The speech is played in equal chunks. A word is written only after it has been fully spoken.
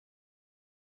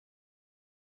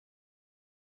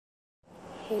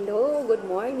Hello, good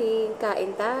morning.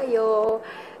 Kain tayo.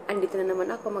 Andito na naman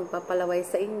ako magpapalaway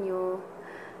sa inyo.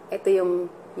 Ito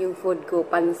yung food ko,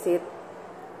 pancit.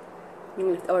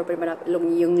 Yung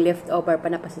leftover pa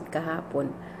na pancit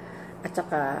kahapon. At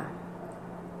saka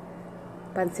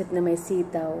pancit na may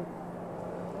sitaw.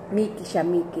 Miki siya,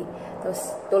 miki.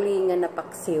 Tapos tulingan na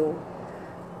paksiw.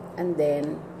 And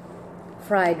then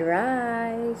fried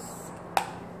rice.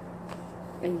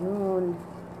 Ayun.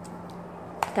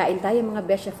 Kain tayo mga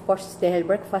besh, of course, dahil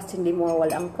breakfast, hindi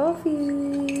mawawala ang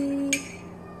coffee.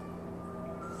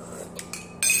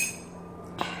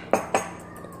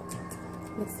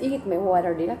 Let's eat. May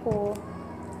water din ako.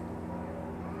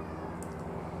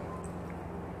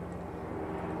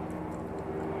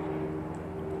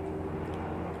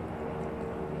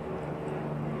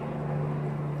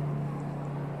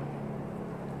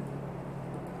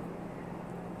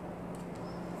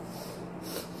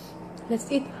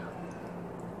 Let's eat.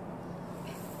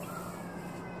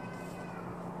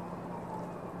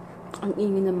 Ang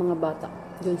ingin ng mga bata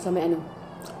dun sa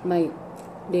may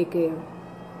daycare.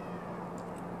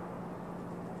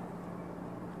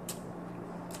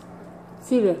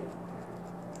 Sila.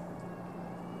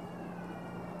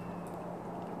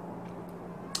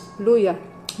 Luya.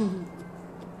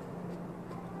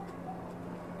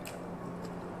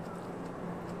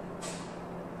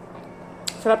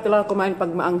 Sarap talaga kumain pag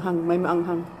maanghang, may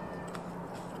maanghang.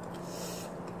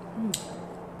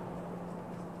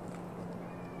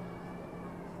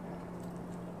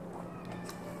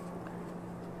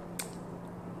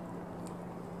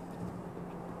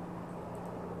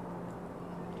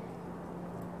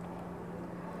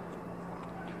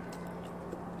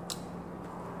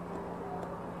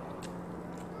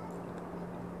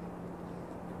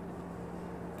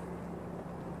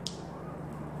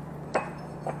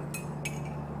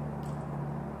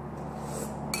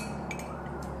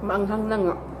 Maanghang na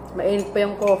nga. Mainit pa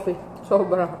yung coffee.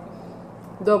 Sobra.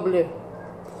 Doble.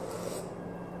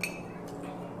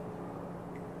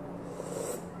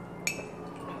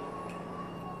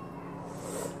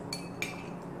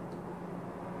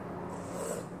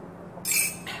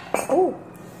 Oh!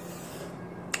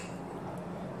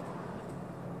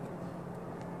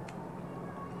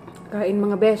 Kain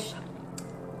mga besh.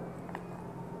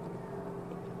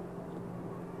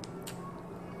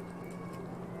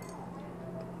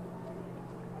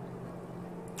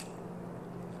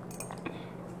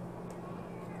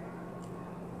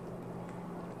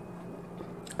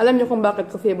 Alam niyo kung bakit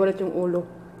ko favorite yung ulo.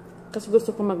 Kasi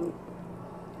gusto ko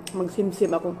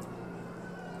magsimsim ako.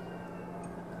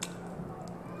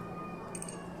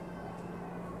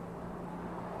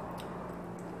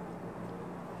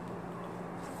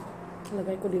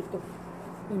 Lagay ko dito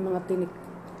yung mga tinik.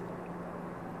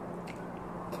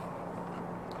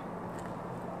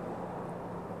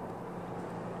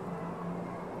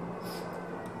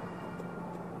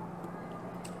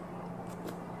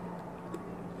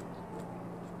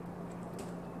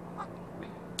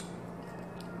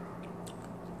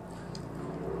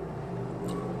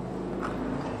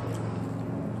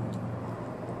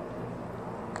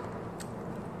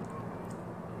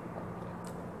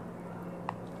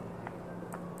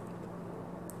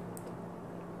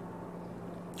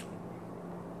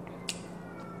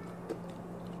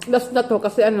 Last na to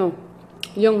kasi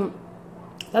yung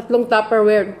tatlong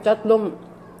Tupperware, tatlong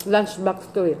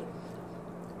lunchbox to eh.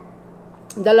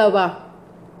 Dalawa,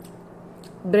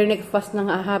 breakfast ng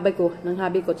habi ko,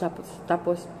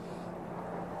 tapos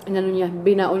niya,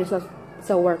 binaon niya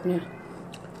sa work niya.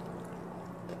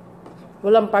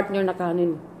 Walang partner na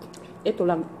kanin. Ito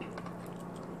lang.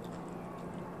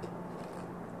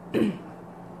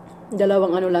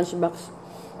 Dalawang lunchbox.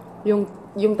 Yung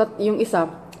isa,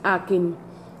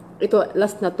 akin. Ito,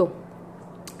 last na to.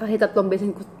 Kahit tatlong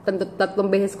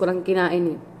beses ko lang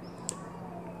kinain eh.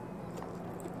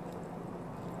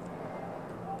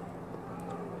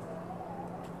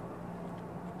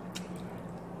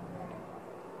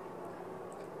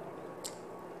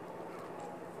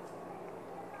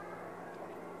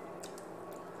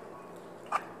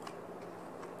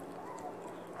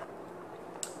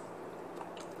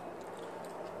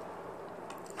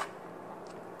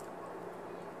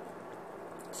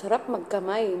 Sarap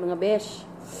magkamay, mga besh.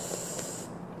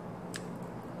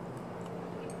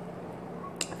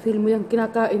 Feel mo yung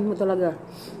kinakain mo talaga.